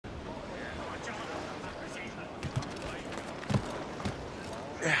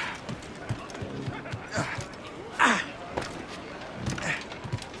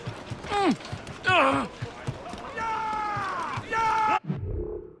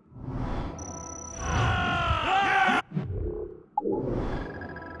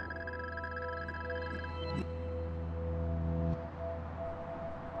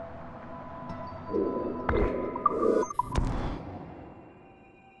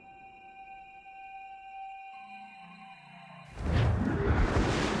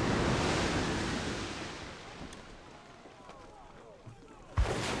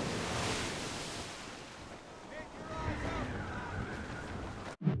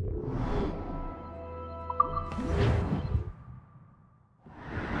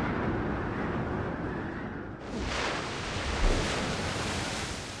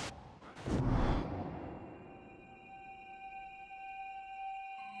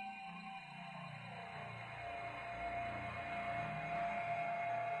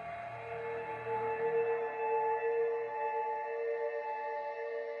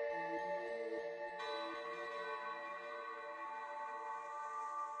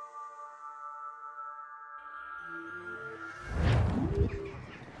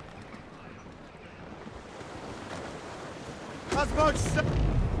As much.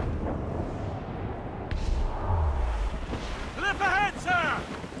 Clip ahead, sir!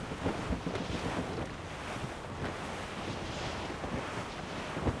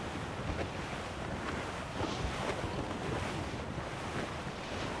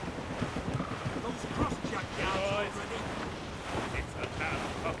 Those cross-jack gals already. It's a town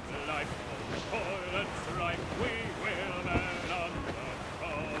of life, toil and strife. We will man on the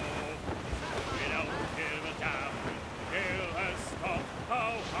road. We don't give a damn. Gale has stopped.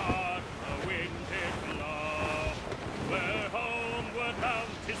 How hard the wind did blow. We're homeward bound.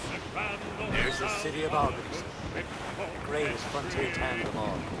 'Tis a grand old There's the town city of Albany, the greatest frontier town of them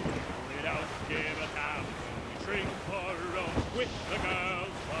all. We don't give a damn. We drink for rum with the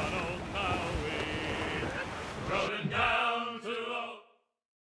girls, but oh now we're rolling down to old.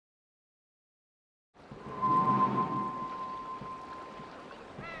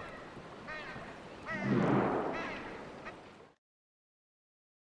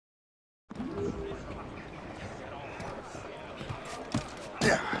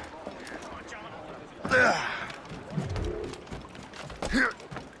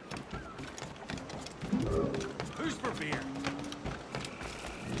 Who's for beer?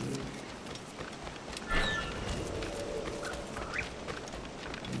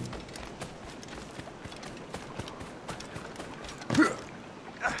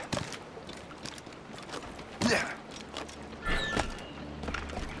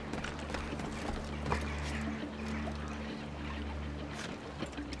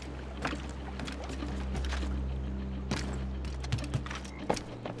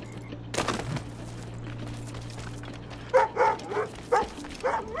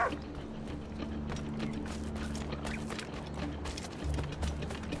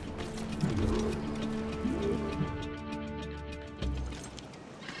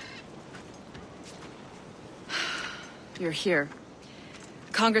 You're here.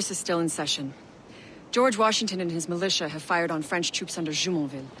 Congress is still in session. George Washington and his militia have fired on French troops under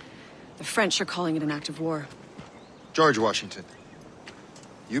Jumonville. The French are calling it an act of war. George Washington.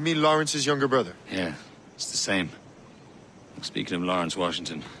 You mean Lawrence's younger brother? Yeah, it's the same. Speaking of Lawrence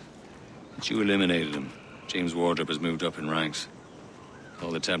Washington, but you eliminated him. James Wardrop has moved up in ranks.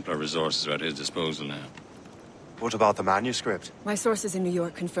 All the Templar resources are at his disposal now. What about the manuscript? My sources in New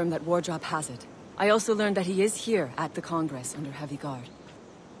York confirm that Wardrop has it. I also learned that he is here at the Congress under heavy guard.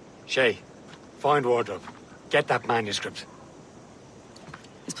 Shay, find Wardrop. Get that manuscript.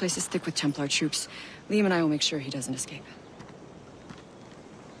 His place is thick with Templar troops. Liam and I will make sure he doesn't escape.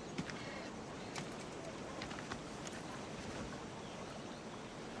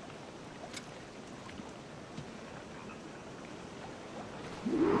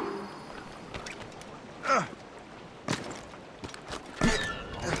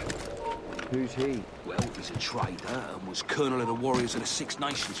 Who's he? Well, he's a trader and was colonel of the warriors of the Six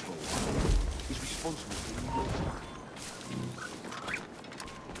Nations Force. He's responsible for the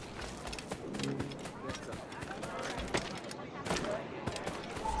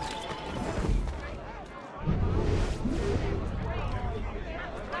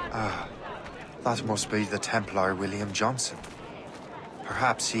That must be the Templar William Johnson.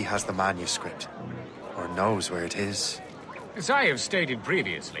 Perhaps he has the manuscript, or knows where it is. As I have stated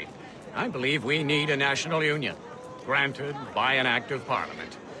previously, I believe we need a national union, granted by an act of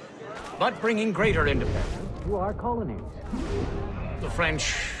parliament, but bringing greater independence to our colonies. The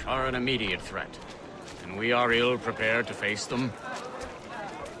French are an immediate threat, and we are ill prepared to face them.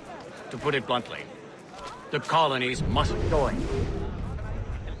 To put it bluntly, the colonies must join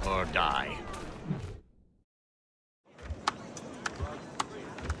or die.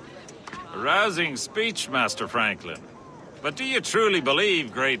 A rousing speech, Master Franklin. But do you truly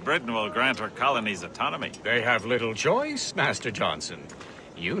believe Great Britain will grant our colonies autonomy? They have little choice, Master Johnson.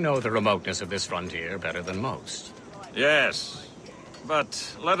 You know the remoteness of this frontier better than most. Yes,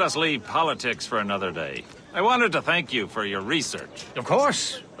 but let us leave politics for another day. I wanted to thank you for your research. Of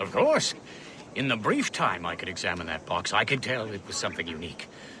course, of course. In the brief time I could examine that box, I could tell it was something unique.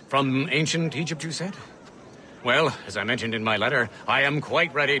 From ancient Egypt, you said? Well, as I mentioned in my letter, I am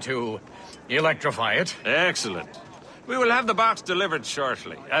quite ready to electrify it. Excellent. We will have the box delivered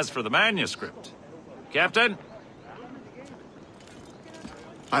shortly. As for the manuscript... Captain?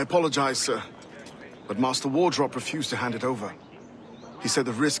 I apologize, sir, but Master Wardrop refused to hand it over. He said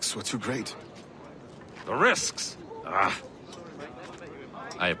the risks were too great. The risks? Ah.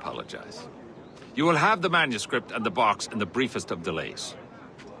 I apologize. You will have the manuscript and the box in the briefest of delays.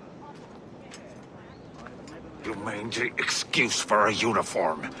 You mangy excuse for a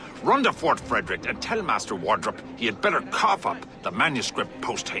uniform. Run to Fort Frederick and tell Master Wardrop he had better cough up the manuscript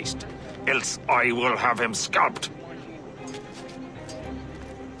post-haste. Else I will have him scalped.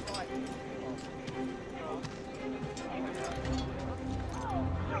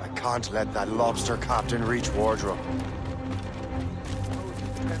 I can't let that lobster captain reach Wardrop.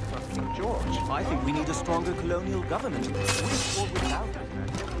 George, I think we need a stronger colonial government, with or without it.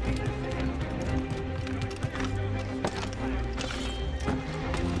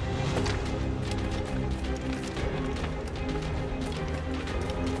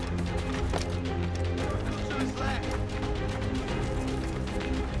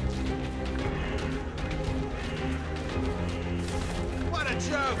 What a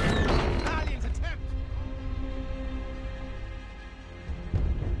joke! Valiant attempt!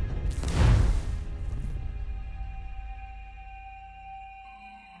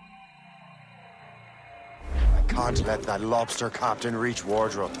 I can't let that lobster captain reach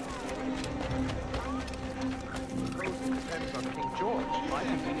Wardrop. George, I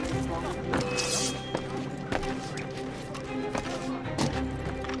think we need a stronger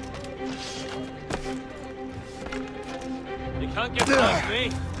You can't get past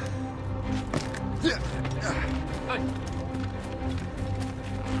me.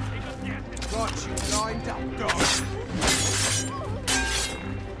 Got you lined up, guys.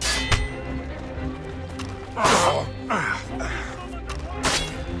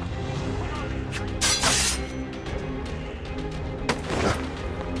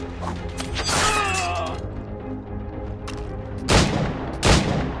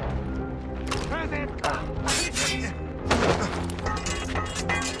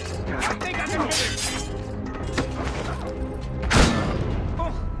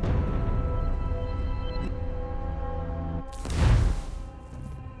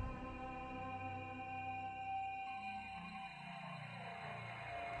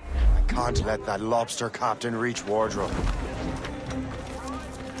 Can't let that lobster captain reach Wardrop.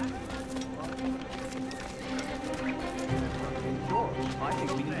 George, I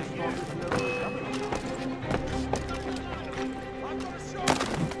think we need a stronger colonial government.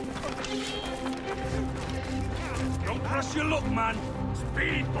 Don't press your luck, man.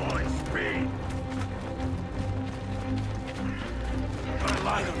 Speed, boys, speed. Gotta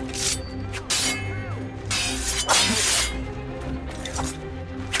lie on you.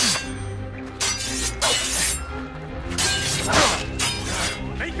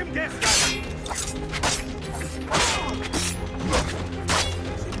 Make him guess that.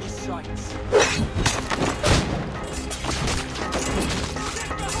 It's in his sights.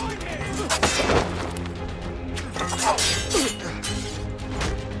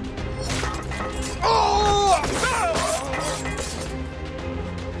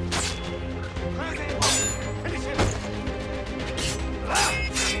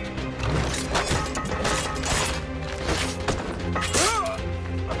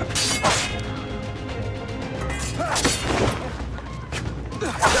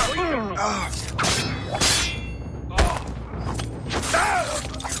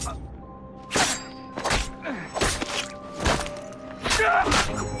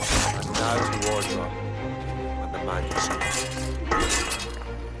 Now to Wardrop and the manuscript.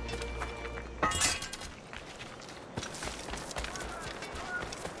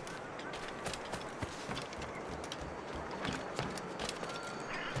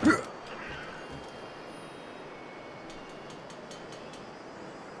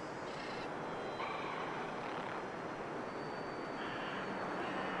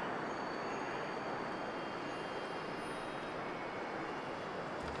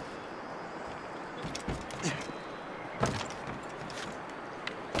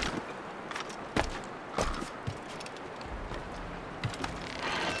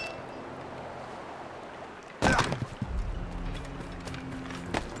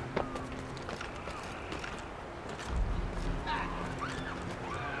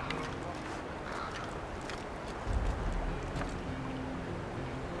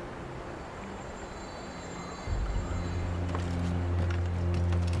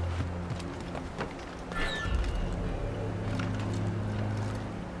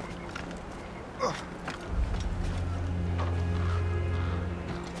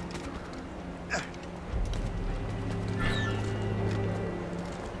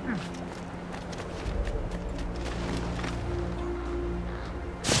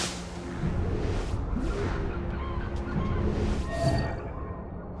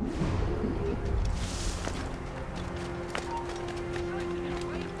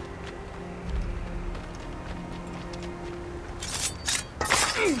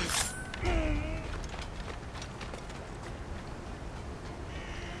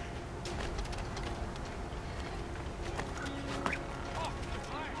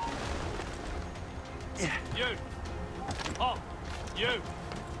 You! Oh, you!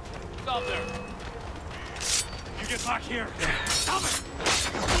 Stop there! You get back here! Stop it!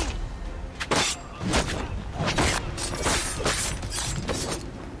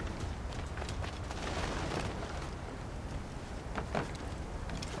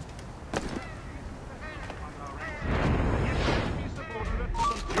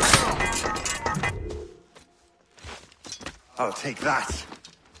 I'll take that,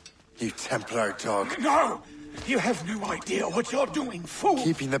 you Templar dog. No! You have no idea what you're doing, fool!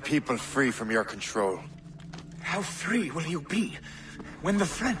 Keeping the people free from your control. How free will you be when the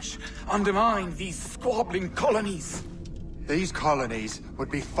French undermine these squabbling colonies? These colonies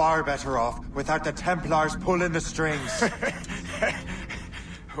would be far better off without the Templars pulling the strings.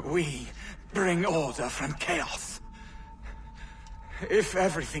 We bring order from chaos. If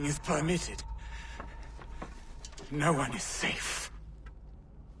everything is permitted, no one is safe.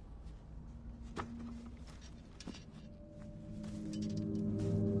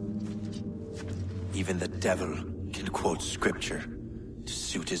 Even the devil can quote scripture to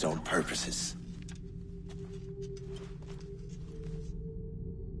suit his own purposes.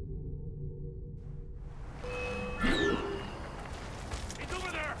 He's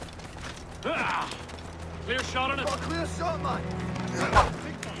over there! Ah! Clear shot on it! Clear shot, man!